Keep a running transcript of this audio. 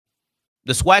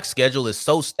The SWAC schedule is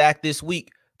so stacked this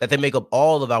week that they make up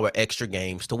all of our extra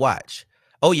games to watch.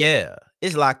 Oh, yeah,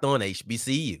 it's locked on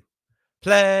HBCU.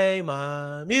 Play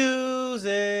my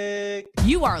music.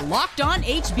 You are Locked On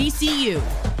HBCU,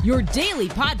 your daily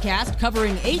podcast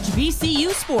covering HBCU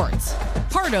sports.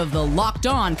 Part of the Locked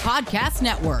On Podcast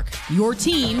Network, your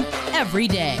team every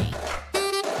day.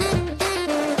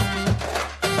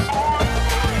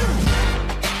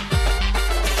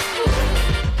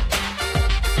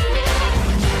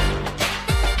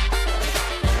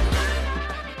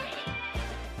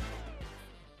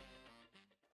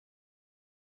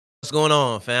 What's going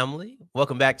on, family?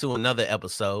 Welcome back to another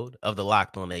episode of the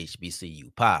Locked On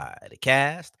HBCU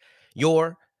podcast,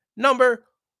 your number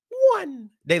one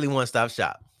daily one-stop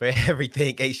shop for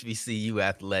everything HBCU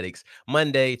athletics,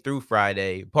 Monday through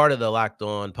Friday, part of the Locked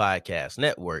On Podcast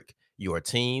Network, your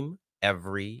team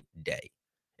every day.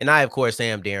 And I, of course,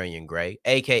 am Darian Gray,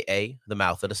 a.k.a. the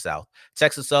Mouth of the South,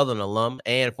 Texas Southern alum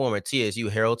and former TSU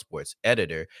Herald Sports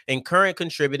editor and current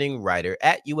contributing writer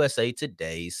at USA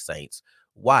Today's Saints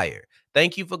Wire.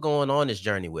 Thank you for going on this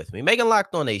journey with me. Making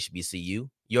Locked On HBCU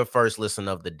your first listen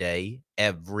of the day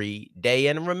every day.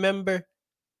 And remember,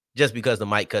 just because the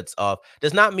mic cuts off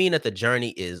does not mean that the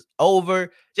journey is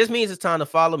over. Just means it's time to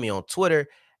follow me on Twitter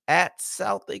at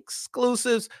South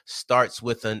Exclusives. Starts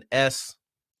with an S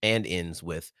and ends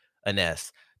with an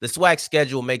S. The SWAC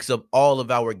schedule makes up all of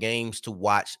our games to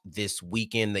watch this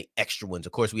weekend, the extra ones.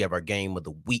 Of course, we have our game of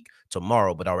the week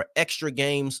tomorrow, but our extra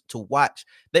games to watch,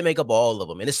 they make up all of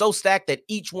them. And it's so stacked that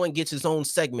each one gets its own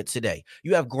segment today.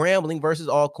 You have Grambling versus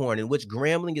Alcorn, in which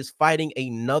Grambling is fighting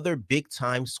another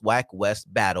big-time SWAC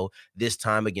West battle, this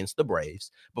time against the Braves.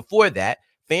 Before that,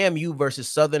 FAMU versus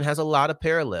Southern has a lot of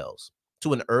parallels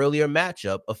to an earlier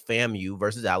matchup of FAMU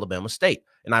versus Alabama State.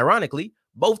 And ironically,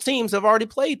 both teams have already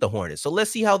played the Hornets. So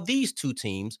let's see how these two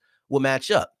teams will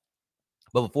match up.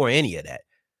 But before any of that,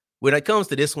 when it comes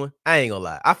to this one, I ain't gonna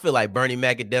lie. I feel like Bernie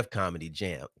Mac at Def Comedy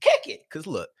Jam. Kick it. Because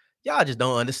look, y'all just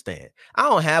don't understand. I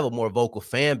don't have a more vocal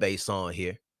fan base on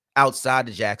here outside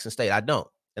of Jackson State. I don't.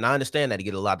 And I understand that I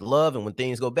get a lot of love. And when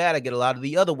things go bad, I get a lot of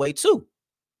the other way too.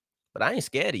 But I ain't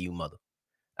scared of you, mother.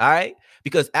 All right?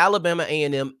 Because Alabama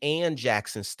A&M and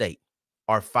Jackson State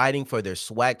are fighting for their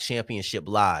SWAC championship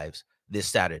lives this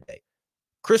Saturday.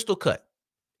 Crystal cut.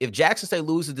 If Jackson State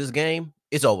loses this game,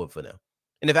 it's over for them.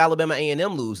 And if Alabama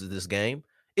A&M loses this game,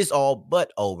 it's all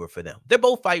but over for them. They're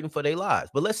both fighting for their lives.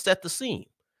 But let's set the scene.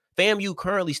 FAMU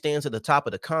currently stands at the top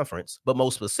of the conference, but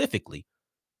most specifically,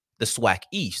 the SWAC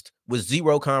East, with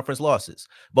 0 conference losses.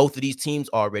 Both of these teams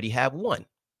already have 1.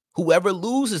 Whoever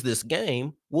loses this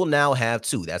game will now have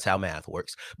 2. That's how math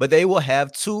works. But they will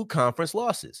have 2 conference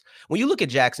losses. When you look at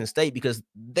Jackson State, because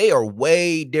they are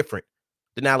way different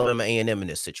than Alabama A&M in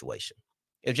this situation.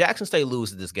 If Jackson State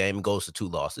loses this game and goes to 2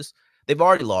 losses, they've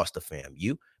already lost to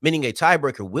FAMU, meaning a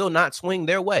tiebreaker will not swing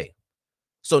their way.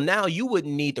 So now you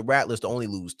wouldn't need the Rattlers to only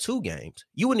lose 2 games.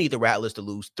 You would need the Rattlers to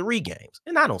lose 3 games,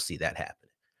 and I don't see that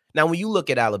happening. Now, when you look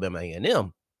at Alabama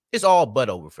A&M, it's all but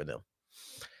over for them.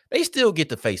 They still get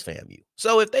to face FAMU.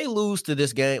 So if they lose to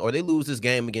this game or they lose this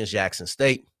game against Jackson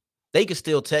State, they can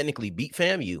still technically beat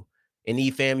FAMU and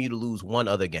need FAMU to lose 1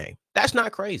 other game. That's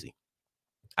not crazy.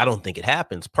 I don't think it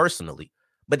happens personally,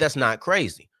 but that's not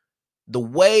crazy. The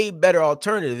way better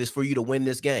alternative is for you to win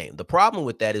this game. The problem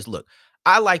with that is, look,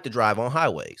 I like to drive on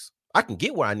highways. I can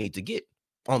get where I need to get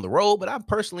on the road, but I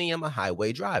personally am a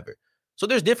highway driver. So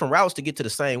there's different routes to get to the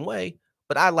same way,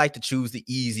 but I like to choose the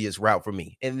easiest route for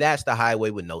me, and that's the highway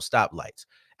with no stoplights.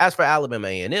 As for Alabama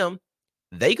A&M,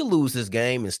 they could lose this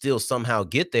game and still somehow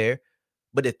get there,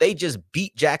 but if they just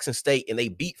beat Jackson State and they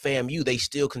beat FAMU, they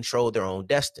still control their own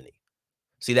destiny.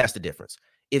 See, that's the difference.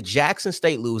 If Jackson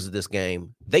State loses this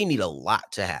game, they need a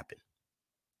lot to happen.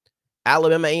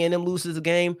 Alabama A&M loses the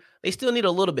game, they still need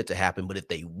a little bit to happen, but if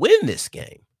they win this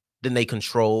game, then they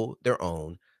control their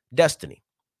own destiny.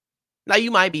 Now,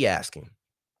 you might be asking,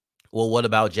 well, what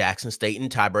about Jackson State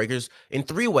and tiebreakers in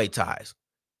 3-way ties?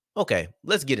 Okay,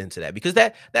 let's get into that because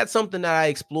that's something that I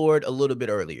explored a little bit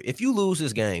earlier. If you lose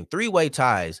this game, 3-way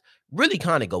ties really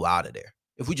kind of go out of there.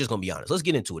 If we're just going to be honest, let's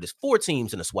get into it. It's 4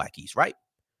 teams in the SWAC East, right?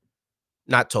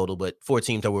 Not total, but 4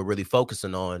 teams that we're really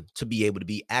focusing on to be able to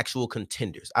be actual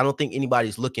contenders. I don't think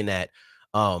anybody's looking at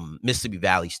Mississippi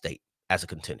Valley State as a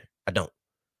contender. I don't.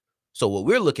 So what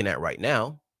we're looking at right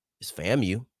now is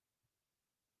FAMU,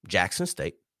 Jackson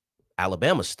State,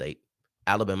 Alabama State,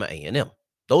 Alabama A&M.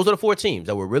 Those are the 4 teams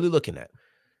that we're really looking at.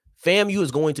 FAMU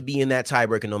is going to be in that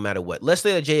tiebreaker no matter what. Let's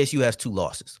say that JSU has 2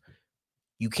 losses.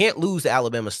 You can't lose to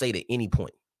Alabama State at any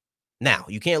point. Now,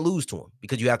 you can't lose to them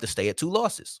because you have to stay at 2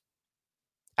 losses.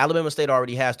 Alabama State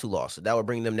already has 2 losses. That would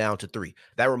bring them down to 3.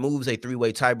 That removes a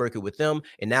 3-way tiebreaker with them,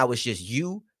 and now it's just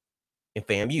you and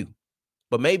FAMU.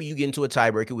 But maybe you get into a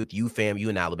tiebreaker with you, FAMU,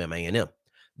 and Alabama A&M.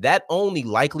 That only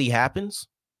likely happens.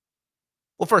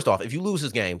 Well, first off, if you lose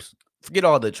this game, forget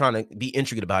all the trying to be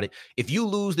intricate about it. If you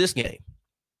lose this game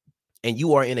and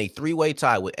you are in a 3-way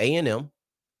tie with A&M,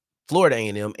 Florida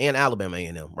A&M, and Alabama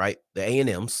A&M, right? The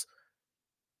A&Ms,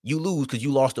 you lose because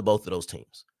you lost to both of those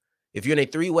teams. If you're in a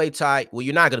 3-way tie, well,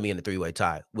 you're not going to be in a 3-way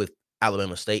tie with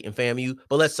Alabama State and FAMU,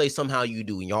 but let's say somehow you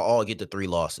do and y'all all get to 3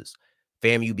 losses.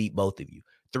 FAMU beat both of you.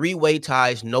 3-way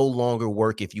ties no longer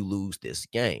work if you lose this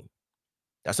game.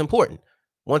 That's important.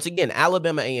 Once again,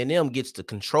 Alabama A&M gets to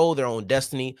control their own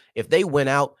destiny. If they win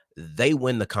out, they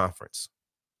win the conference.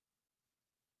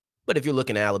 But if you're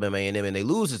looking at Alabama A&M and they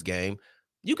lose this game,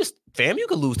 FAMU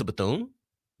could lose to Bethune.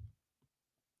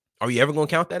 Are you ever going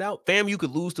to count that out? FAMU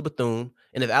could lose to Bethune,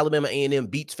 and if Alabama A&M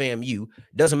beats FAMU,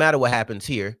 doesn't matter what happens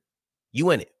here, you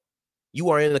win it.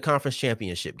 You are in the conference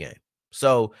championship game.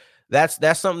 So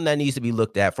that's something that needs to be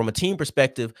looked at. From a team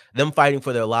perspective, them fighting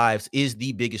for their lives is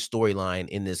the biggest storyline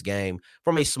in this game.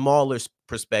 From a smaller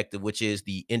perspective, which is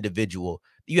the individual,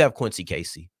 you have Quincy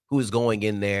Casey, who is going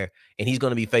in there, and he's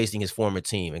going to be facing his former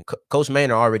team. And Coach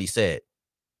Maynard already said,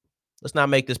 let's not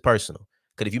make this personal.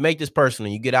 Because if you make this personal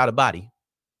and you get out of body,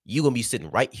 you're going to be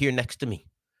sitting right here next to me.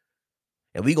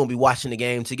 And we're going to be watching the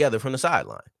game together from the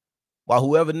sideline while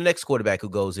whoever the next quarterback who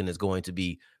goes in is going to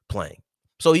be playing.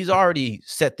 So he's already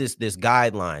set this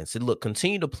guideline. Said, look,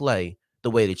 continue to play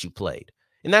the way that you played.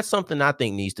 And that's something I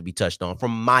think needs to be touched on from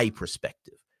my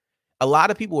perspective. A lot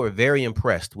of people were very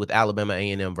impressed with Alabama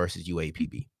A&M versus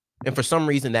UAPB. And for some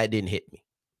reason, that didn't hit me.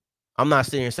 I'm not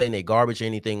sitting here saying they garbage or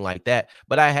anything like that,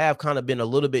 but I have kind of been a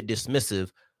little bit dismissive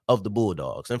of the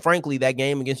Bulldogs. And frankly, that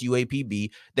game against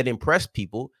UAPB that impressed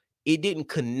people, it didn't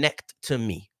connect to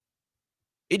me.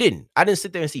 It didn't. I didn't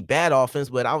sit there and see bad offense,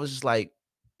 but I was just like,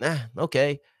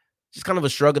 okay. Just kind of a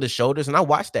shrug of the shoulders. And I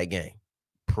watched that game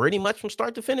pretty much from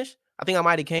start to finish. I think I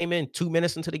might have came in 2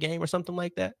 minutes into the game or something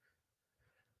like that.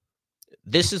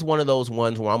 This is one of those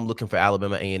ones where I'm looking for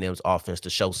Alabama A&M's offense to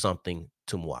show something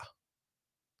to moi.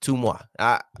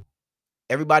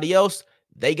 Everybody else,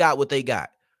 they got what they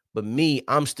got. But me,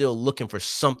 I'm still looking for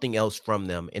something else from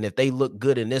them. And if they look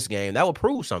good in this game, that will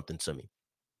prove something to me.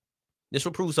 This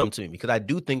will prove something to me because I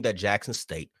do think that Jackson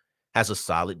State has a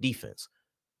solid defense.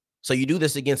 So you do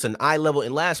this against an eye level.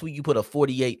 And last week, you put a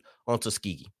 48 on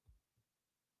Tuskegee.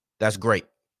 That's great.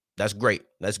 That's great.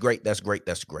 That's great. That's great.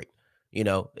 That's great. You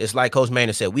know, it's like Coach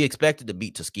Maynard said, we expected to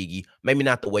beat Tuskegee. Maybe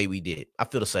not the way we did. I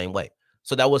feel the same way.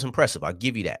 So that was impressive. I'll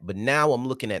give you that. But now I'm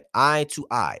looking at eye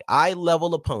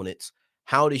level opponents.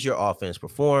 How does your offense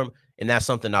perform? And that's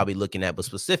something I'll be looking at, but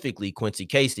specifically Quincy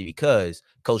Casey, because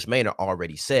Coach Maynard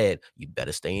already said, you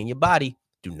better stay in your body.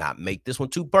 Do not make this one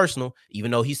too personal.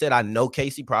 Even though he said, I know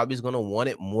Casey probably is going to want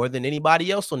it more than anybody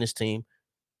else on this team.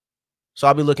 So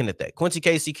I'll be looking at that. Quincy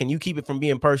Casey, can you keep it from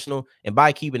being personal? And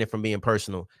by keeping it from being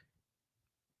personal,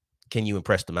 can you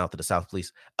impress them out to the South,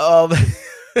 please? But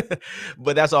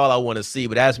that's all I want to see.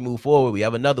 But as we move forward, we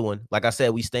have another one. Like I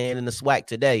said, we stand in the SWAC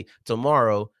today.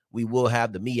 Tomorrow, we will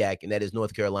have the MEAC, and that is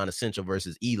North Carolina Central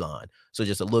versus Elon. So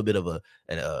just a little bit of a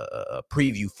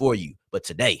preview for you. But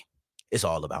today, it's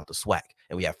all about the SWAC.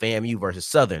 And we have FAMU versus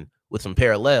Southern with some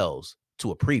parallels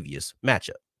to a previous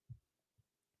matchup.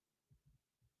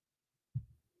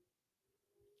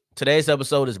 Today's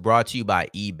episode is brought to you by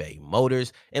eBay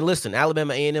Motors. And listen,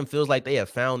 Alabama A&M feels like they have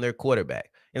found their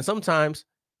quarterback. And sometimes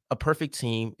a perfect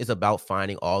team is about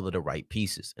finding all of the right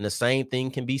pieces. And the same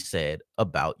thing can be said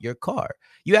about your car.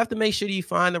 You have to make sure that you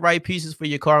find the right pieces for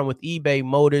your car. And with eBay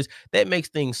Motors, that makes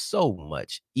things so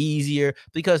much easier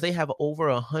because they have over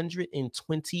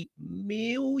 120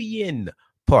 million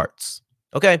parts.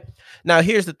 Okay. Now,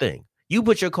 here's the thing. You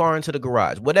put your car into the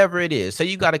garage, whatever it is. Say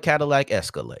you got a Cadillac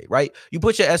Escalade, right? You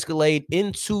put your Escalade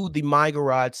into the My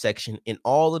Garage section, and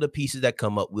all of the pieces that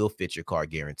come up will fit your car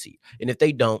guaranteed. And if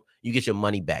they don't, you get your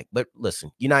money back. But listen,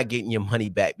 you're not getting your money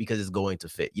back because it's going to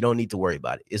fit. You don't need to worry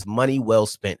about it. It's money well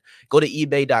spent. Go to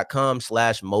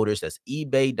ebay.com/motors. That's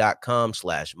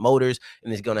ebay.com/motors.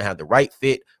 And it's going to have the right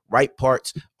fit, right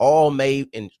parts, all made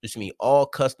and all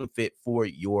custom fit for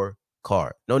your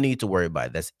car. No need to worry about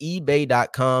it. That's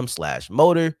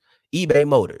ebay.com/motor. eBay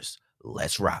Motors.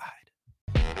 Let's ride.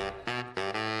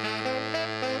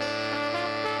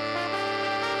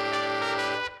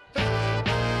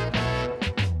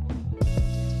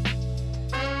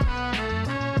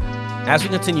 As we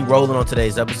continue rolling on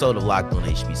today's episode of Locked On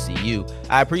HBCU,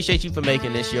 I appreciate you for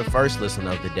making this your first listen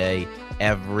of the day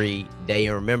every day.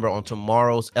 And remember, on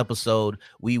tomorrow's episode,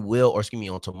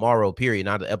 on tomorrow, period,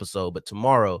 not the episode, but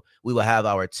tomorrow, we will have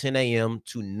our 10 a.m.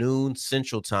 to noon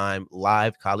Central Time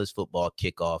live college football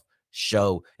kickoff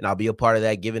show. And I'll be a part of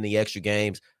that, giving the extra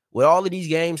games. With all of these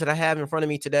games that I have in front of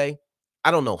me today,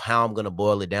 I don't know how I'm going to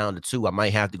boil it down to 2. I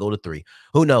might have to go to 3.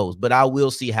 Who knows? But I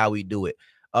will see how we do it.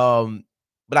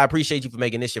 But I appreciate you for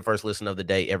making this your first listen of the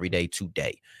day every day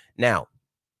today. Now,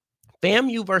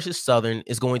 FAMU versus Southern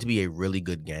is going to be a really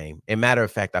good game. And matter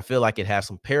of fact, I feel like it has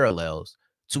some parallels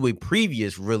to a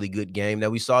previous really good game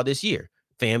that we saw this year,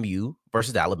 FAMU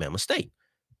versus Alabama State.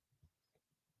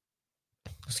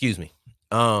 Excuse me.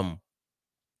 But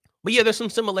yeah, there's some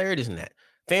similarities in that.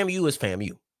 FAMU is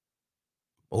FAMU.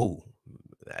 Oh,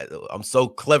 I'm so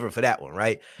clever for that one,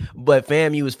 right? But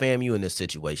FAMU is FAMU in this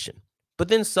situation. But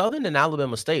then Southern and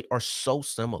Alabama State are so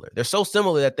similar. They're so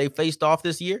similar that they faced off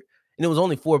this year, and it was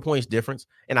only 4 points difference.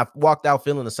 And I walked out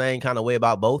feeling the same kind of way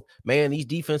about both. Man, these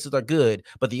defenses are good,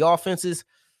 but the offenses,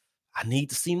 I need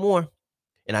to see more.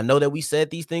 And I know that we said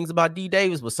these things about D.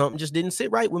 Davis, but something just didn't sit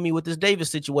right with me with this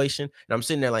Davis situation. And I'm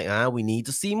sitting there like, we need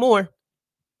to see more.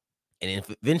 And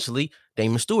then eventually,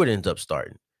 Damon Stewart ends up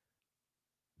starting.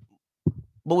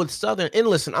 But with Southern, and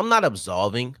listen, I'm not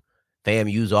absolving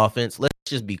FAMU's offense. Let's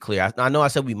just be clear. I know I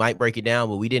said we might break it down,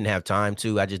 but we didn't have time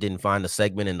to. I just didn't find the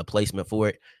segment and the placement for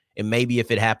it. And maybe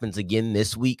if it happens again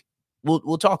this week,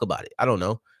 we'll talk about it. I don't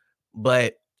know.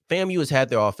 But FAMU has had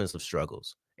their offensive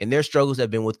struggles, and their struggles have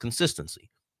been with consistency.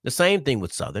 The same thing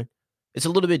with Southern. It's a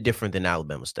little bit different than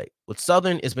Alabama State. With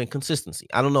Southern, it's been consistency.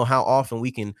 I don't know how often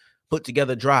we can put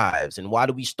together drives, and why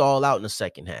do we stall out in the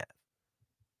second half?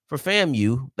 For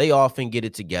FAMU, they often get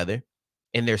it together,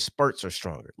 and their spurts are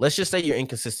stronger. Let's just say you're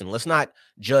inconsistent. Let's not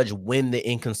judge when the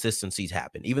inconsistencies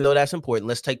happen. Even though that's important,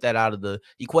 let's take that out of the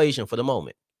equation for the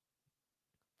moment.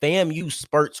 FAMU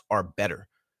spurts are better.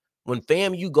 When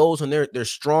FAMU goes on their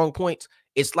strong points,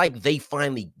 it's like they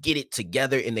finally get it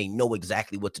together and they know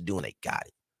exactly what to do and they got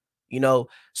it.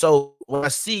 So when I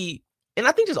see, and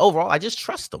I think just overall, I just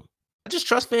trust them. I just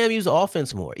trust FAMU's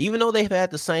offense more, even though they've had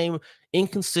the same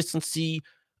inconsistency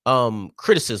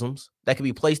criticisms that can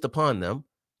be placed upon them.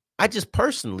 I just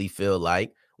personally feel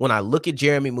like when I look at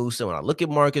Jeremy Musa, when I look at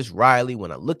Marcus Riley,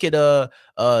 when I look at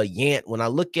Yant, when I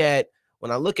look at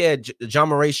John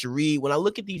Murray Sheree, when I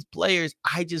look at these players,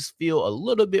 I just feel a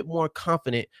little bit more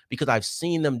confident because I've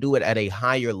seen them do it at a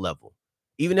higher level.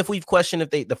 Even if we've questioned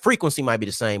if the frequency might be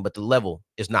the same, but the level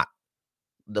is not.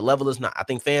 The level is not. I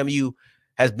think FAMU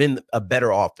has been a better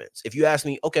offense. If you ask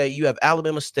me, okay, you have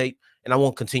Alabama State, and I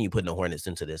won't continue putting the Hornets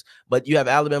into this, but you have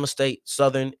Alabama State,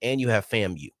 Southern, and you have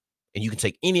FAMU, and you can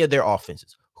take any of their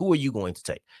offenses. Who are you going to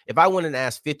take? If I went and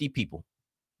asked 50 people,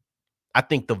 I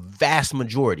think the vast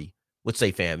majority would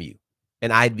say FAMU,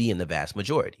 and I'd be in the vast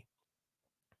majority.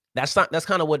 That's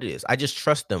kind of what it is. I just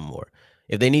trust them more.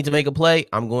 If they need to make a play,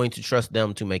 I'm going to trust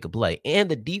them to make a play. And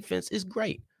the defense is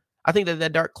great. I think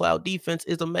that Dark Cloud defense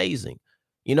is amazing.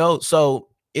 So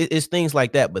it's things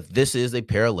like that. But this is a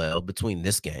parallel between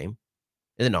this game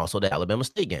and then also the Alabama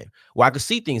State game, where I could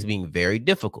see things being very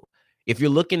difficult. If you're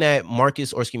looking at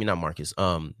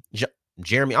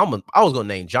Jeremy, I was going to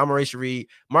name John Murray Sheree,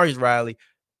 Marcus Riley,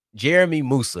 Jeremy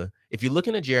Musa. If you're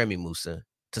looking at Jeremy Musa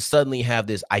to suddenly have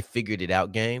this I figured it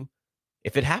out game,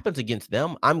 if it happens against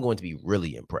them, I'm going to be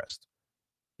really impressed.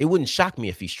 It wouldn't shock me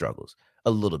if he struggles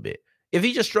a little bit. If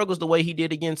he just struggles the way he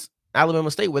did against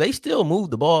Alabama State, where they still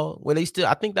moved the ball,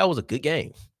 I think that was a good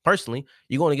game. Personally,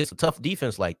 you're going against a tough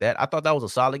defense like that. I thought that was a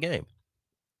solid game.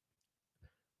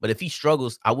 But if he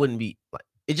struggles, I wouldn't be like,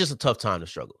 it's just a tough time to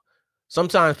struggle.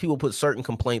 Sometimes people put certain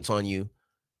complaints on you,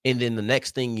 and then the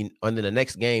next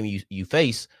game you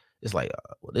face, it's like,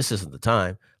 well, this isn't the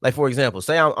time. Like, for example,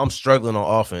 say I'm struggling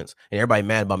on offense, and everybody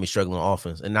mad about me struggling on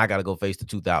offense, and now I got to go face the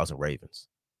 2000 Ravens.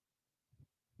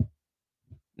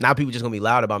 Now people just going to be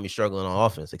loud about me struggling on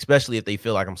offense, especially if they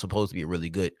feel like I'm supposed to be a really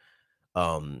good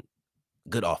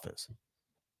offense.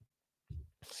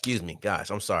 Excuse me,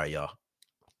 guys. I'm sorry, y'all.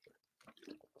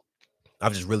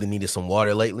 I've just really needed some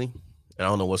water lately, and I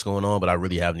don't know what's going on, but I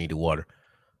really have needed water.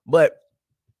 But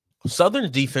Southern's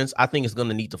defense, I think, is going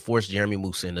to need to force Jeremy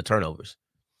Musa into turnovers.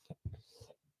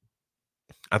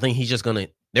 I think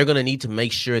they're going to need to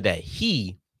make sure that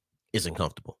he isn't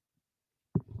comfortable.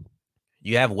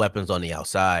 You have weapons on the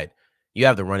outside. You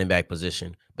have the running back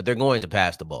position, but they're going to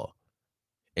pass the ball.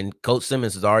 And Coach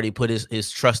Simmons has already put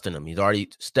his trust in him. He's already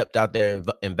stepped out there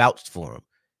and vouched for him.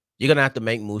 You're going to have to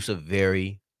make Musa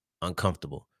very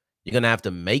uncomfortable. You're going to have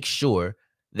to make sure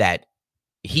that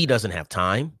he doesn't have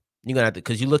time. You're going to have to,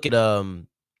 because you look at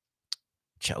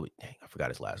Dang, I forgot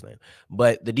his last name.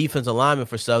 But the defensive lineman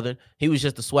for Southern, he was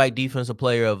just the SWAC defensive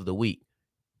player of the week.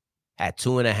 Had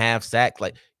 2.5 sacks.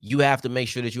 Like, you have to make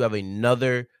sure that you have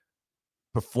another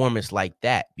performance like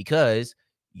that, because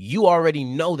you already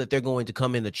know that they're going to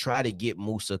come in to try to get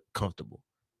Musa comfortable.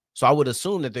 So I would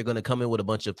assume that they're going to come in with a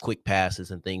bunch of quick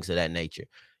passes and things of that nature.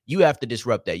 You have to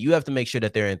disrupt that. You have to make sure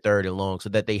that they're in 3rd and long so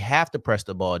that they have to press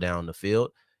the ball down the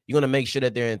field. You're going to make sure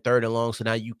that they're in 3rd and long so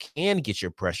now you can get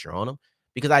your pressure on them,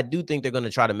 because I do think they're going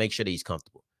to try to make sure that he's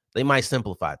comfortable. They might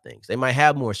simplify things. They might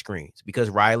have more screens, because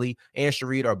Riley and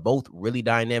Shareed are both really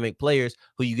dynamic players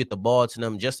who you get the ball to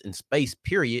them just in space,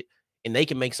 period, and they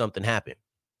can make something happen.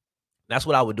 That's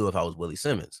what I would do if I was Willie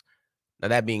Simmons. Now,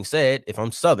 that being said, if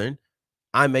I'm Southern,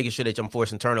 I'm making sure that I'm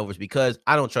forcing turnovers because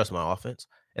I don't trust my offense.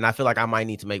 And I feel like I might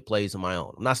need to make plays on my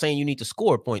own. I'm not saying you need to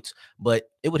score points, but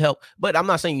it would help. But I'm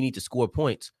not saying you need to score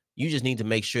points. You just need to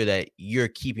make sure that you're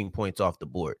keeping points off the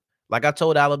board. Like I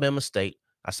told Alabama State,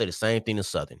 I say the same thing to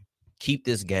Southern. Keep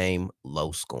this game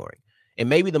low scoring. And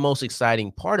maybe the most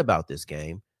exciting part about this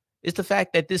game is the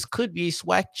fact that this could be a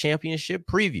SWAC championship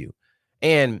preview.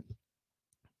 And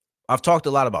I've talked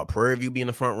a lot about Prairie View being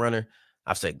the front runner.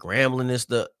 I've said Grambling is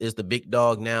the big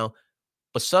dog now,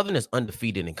 but Southern is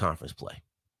undefeated in conference play.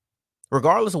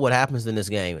 Regardless of what happens in this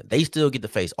game, they still get to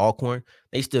face Alcorn.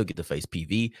 They still get to face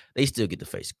PV. They still get to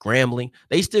face Grambling.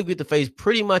 They still get to face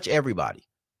pretty much everybody.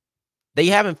 They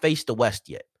haven't faced the West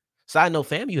yet. Side note,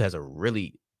 FAMU has a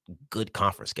really good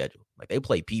conference schedule. Like, they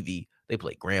play PV, they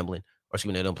play Grambling, or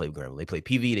excuse me, they don't play Grambling. They play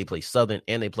PV, they play Southern,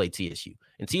 and they play TSU.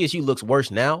 And TSU looks worse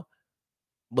now,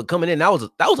 but coming in, that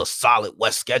was a solid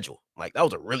West schedule. Like, that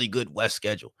was a really good West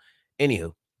schedule.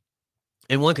 Anywho,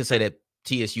 and one could say that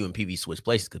TSU and PV switched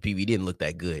places because PV didn't look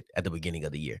that good at the beginning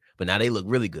of the year, but now they look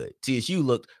really good. TSU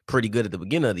looked pretty good at the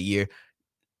beginning of the year.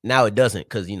 Now it doesn't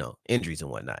because, injuries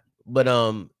and whatnot. But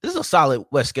this is a solid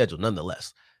West schedule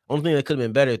nonetheless. Only thing that could have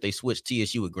been better if they switched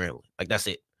TSU with Grambling. Like, that's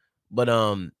it. But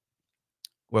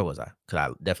where was I? Because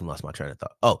I definitely lost my train of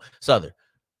thought. Oh, Southern.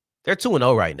 They're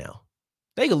 2-0 right now.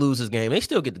 They could lose this game. They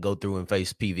still get to go through and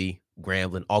face PV,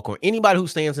 Grambling, Alcorn. Anybody who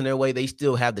stands in their way, they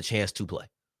still have the chance to play.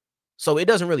 So it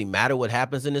doesn't really matter what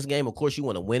happens in this game. Of course, you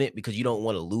want to win it because you don't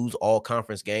want to lose all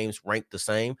conference games ranked the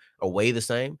same or weigh the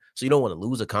same. So you don't want to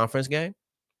lose a conference game.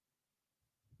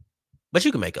 But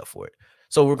you can make up for it.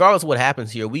 So regardless of what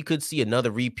happens here, we could see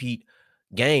another repeat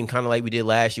game, kind of like we did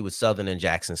last year with Southern and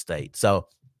Jackson State. So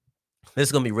this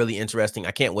is going to be really interesting.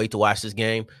 I can't wait to watch this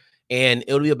game. And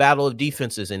it'll be a battle of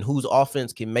defenses and whose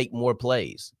offense can make more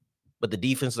plays. But the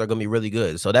defenses are going to be really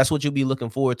good. So that's what you'll be looking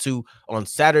forward to on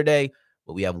Saturday.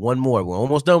 But we have one more. We're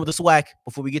almost done with the SWAC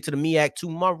before we get to the MEAC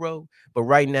tomorrow. But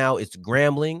right now, it's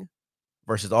Grambling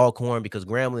versus Alcorn, because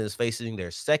Grambling is facing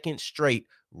their second straight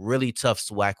really tough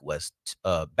SWAC West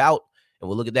bout. And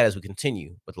we'll look at that as we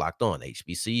continue with Locked On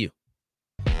HBCU.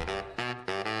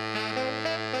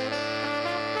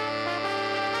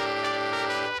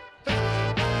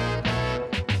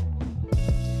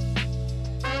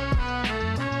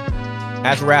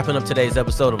 As we're wrapping up today's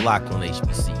episode of Locked On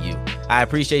HBCU, I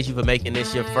appreciate you for making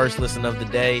this your first listen of the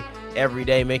day, every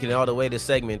day, making it all the way to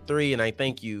segment 3. And I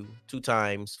thank you 2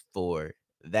 times for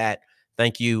that.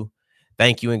 Thank you.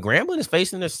 Thank you. And Grambling is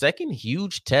facing their second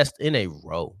huge test in a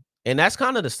row. And that's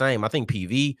kind of the same. I think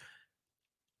PV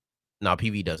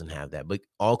doesn't have that, but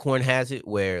Alcorn has it,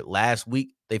 where last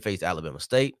week they faced Alabama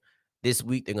State. This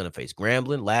week they're going to face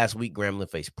Grambling. Last week Grambling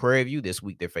faced Prairie View. This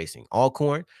week they're facing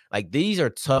Alcorn. Like, these are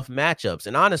tough matchups.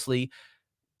 And honestly,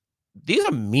 these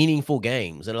are meaningful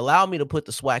games and allow me to put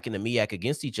the SWAC and the MEAC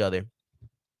against each other.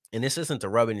 And this isn't to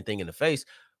rub anything in the face,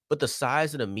 but the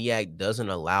size of the MEAC doesn't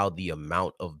allow the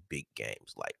amount of big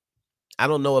games. Like, I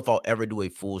don't know if I'll ever do a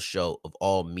full show of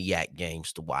all MEAC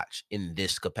games to watch in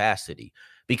this capacity,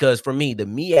 because for me, the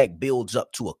MEAC builds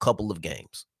up to a couple of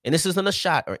games. And this isn't a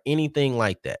shot or anything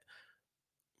like that,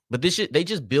 but they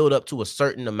just build up to a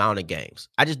certain amount of games.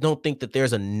 I just don't think that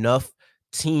there's enough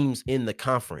teams in the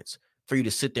conference for you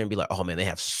to sit there and be like, oh man, they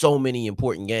have so many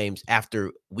important games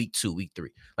after week 2, week 3.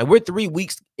 Like, we're 3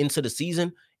 weeks into the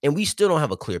season and we still don't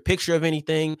have a clear picture of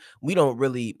anything. We don't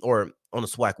really, or on the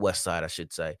SWAC West side, I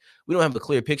should say, we don't have a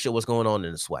clear picture of what's going on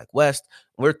in the SWAC West.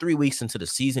 We're 3 weeks into the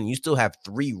season. You still have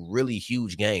 3 really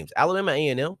huge games. Alabama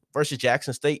A&M versus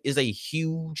Jackson State is a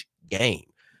huge game.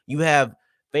 You have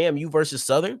FAMU versus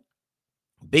Southern,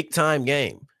 big time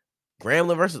game.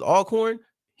 Grambling versus Alcorn,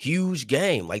 huge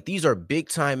game. Like, these are big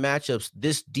time matchups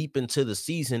this deep into the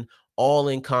season, all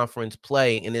in conference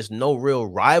play, and there's no real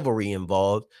rivalry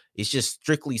involved. It's just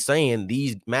strictly saying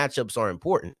these matchups are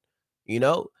important,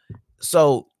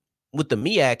 So with the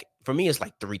MEAC, for me, it's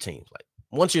like 3 teams. Like,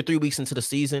 Once you're 3 weeks into the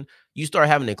season, you start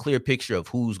having a clear picture of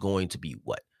who's going to be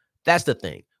what. That's the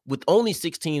thing. With only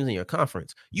 6 teams in your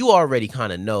conference, you already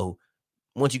kind of know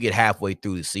once you get halfway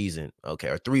through the season, okay,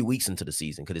 or 3 weeks into the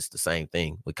season, because it's the same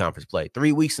thing with conference play.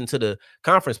 3 weeks into the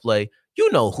conference play,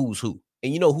 you know who's who,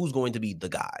 and you know who's going to be the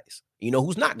guys. You know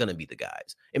who's not going to be the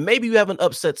guys. And maybe you have an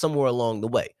upset somewhere along the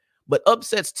way. But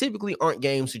upsets typically aren't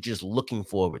games you're just looking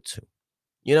forward to,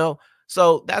 you know?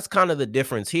 So that's kind of the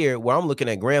difference here, where I'm looking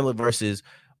at Grambling versus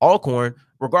Alcorn.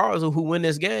 Regardless of who win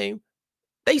this game,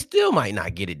 they still might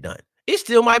not get it done. It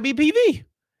still might be PV.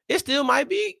 It still might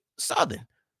be Southern.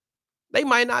 They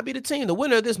might not be the team. The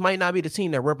winner of this might not be the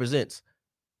team that represents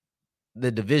the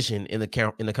division in the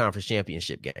conference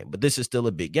championship game. But this is still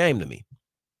a big game to me.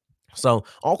 So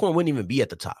Alcorn wouldn't even be at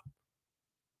the top.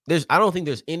 I don't think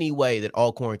there's any way that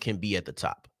Alcorn can be at the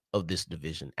top of this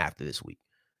division after this week.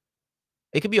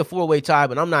 It could be a 4-way tie,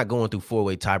 but I'm not going through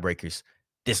 4-way tiebreakers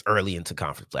this early into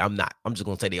conference play. I'm not. I'm just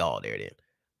going to say they all there then.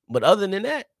 But other than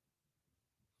that,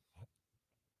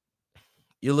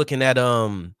 you're looking at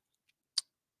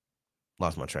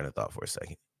lost my train of thought for a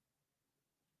second.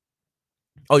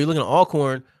 Oh, you're looking at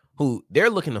Alcorn, who they're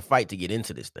looking to fight to get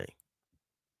into this thing.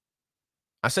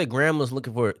 I say Grambling's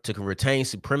looking to retain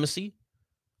supremacy,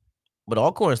 but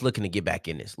Alcorn's looking to get back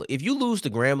in this. Look, if you lose to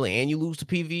Grambling and you lose to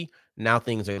PV, now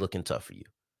things are looking tough for you.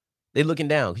 They're looking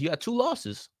down. You got 2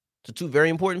 losses to 2 very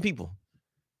important people.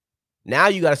 Now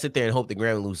you got to sit there and hope that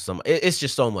Grambling loses some. It's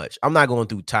just so much. I'm not going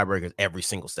through tiebreakers every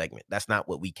single segment. That's not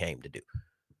what we came to do.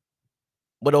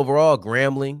 But overall,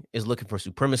 Grambling is looking for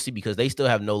supremacy because they still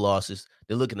have no losses.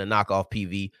 They're looking to knock off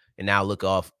PV and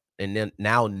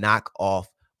now knock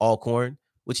off Alcorn,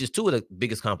 which is 2 of the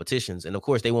biggest competitions. And of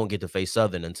course, they won't get to face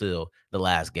Southern until the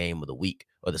last game of the week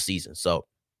or the season. So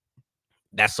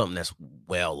that's something that's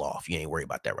well off. You ain't worried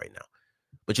about that right now.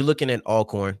 But you're looking at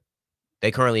Alcorn. They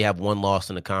currently have 1 loss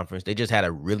in the conference. They just had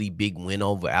a really big win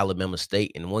over Alabama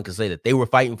State. And one can say that they were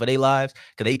fighting for their lives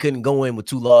because they couldn't go in with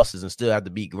 2 losses and still have to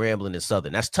beat Grambling and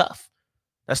Southern. That's tough.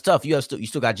 That's tough. You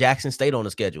still got Jackson State on the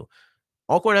schedule.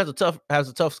 Alcorn has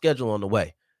a tough schedule on the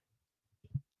way.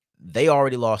 They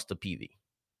already lost to PV.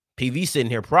 PV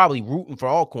sitting here probably rooting for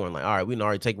Alcorn. Like, all right, we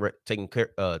already taking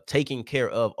care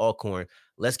of Alcorn.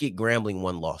 Let's get Grambling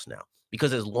 1 loss now.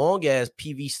 Because as long as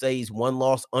PV stays 1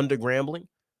 loss under Grambling,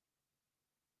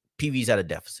 PV's at a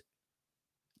deficit.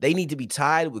 They need to be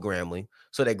tied with Grambling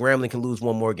so that Grambling can lose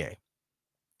 1 more game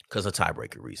because of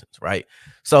tiebreaker reasons, right?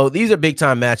 So these are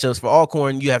big-time matchups. For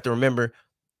Alcorn, you have to remember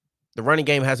the running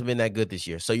game hasn't been that good this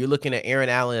year. So you're looking at Aaron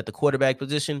Allen at the quarterback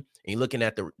position, and you're looking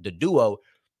at the duo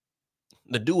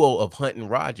of Hunt and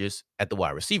Rogers at the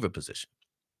wide receiver position.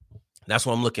 That's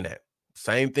what I'm looking at.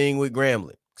 Same thing with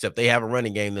Grambling, except they have a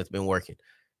running game that's been working.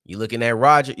 You're looking at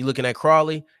Roger, you're looking at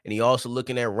Crawley, and you're also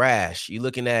looking at Rash. You're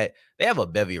looking at, they have a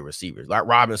bevy of receivers, like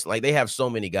Robinson. Like, they have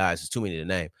so many guys, it's too many to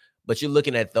name. But you're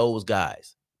looking at those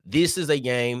guys. This is a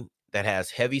game that has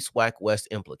heavy SWAC West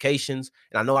implications.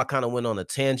 And I know I kind of went on a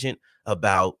tangent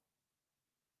about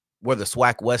where the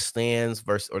SWAC West stands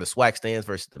versus the SWAC stands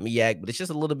versus the MEAC, but it's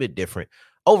just a little bit different.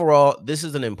 Overall, this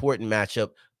is an important matchup.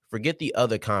 Forget the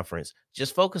other conference.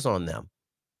 Just focus on them.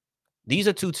 These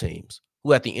are 2 teams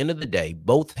who, at the end of the day,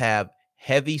 both have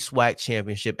heavy SWAC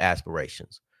championship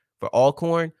aspirations. For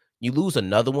Alcorn, you lose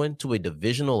another one to a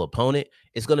divisional opponent,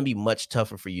 it's going to be much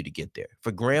tougher for you to get there.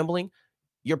 For Grambling,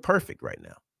 you're perfect right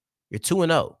now. You're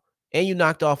 2-0, and you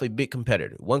knocked off a big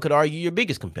competitor. One could argue your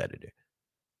biggest competitor.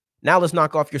 Now let's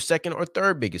knock off your second or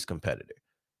third biggest competitor.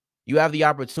 You have the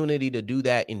opportunity to do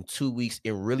that in 2 weeks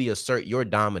and really assert your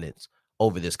dominance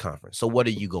over this conference. So what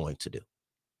are you going to do?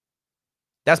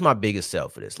 That's my biggest sell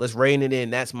for this. Let's rein it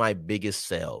in. That's my biggest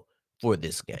sell for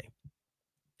this game.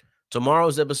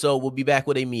 Tomorrow's episode, we'll be back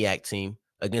with a MEAC team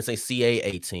against a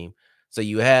CAA team. So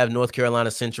you have North Carolina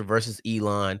Central versus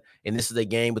Elon, and this is a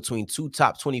game between 2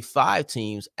 top 25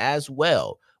 teams as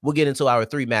well. We'll get into our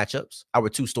 3 matchups, our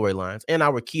 2 storylines, and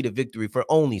our key to victory for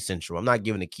only Central. I'm not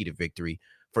giving a key to victory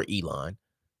for Elon.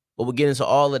 But we'll get into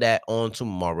all of that on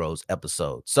tomorrow's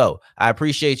episode. So I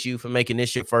appreciate you for making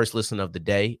this your first listen of the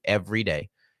day, every day.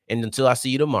 And until I see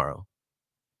you tomorrow,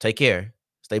 take care,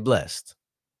 stay blessed.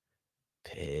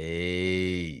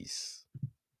 Peace.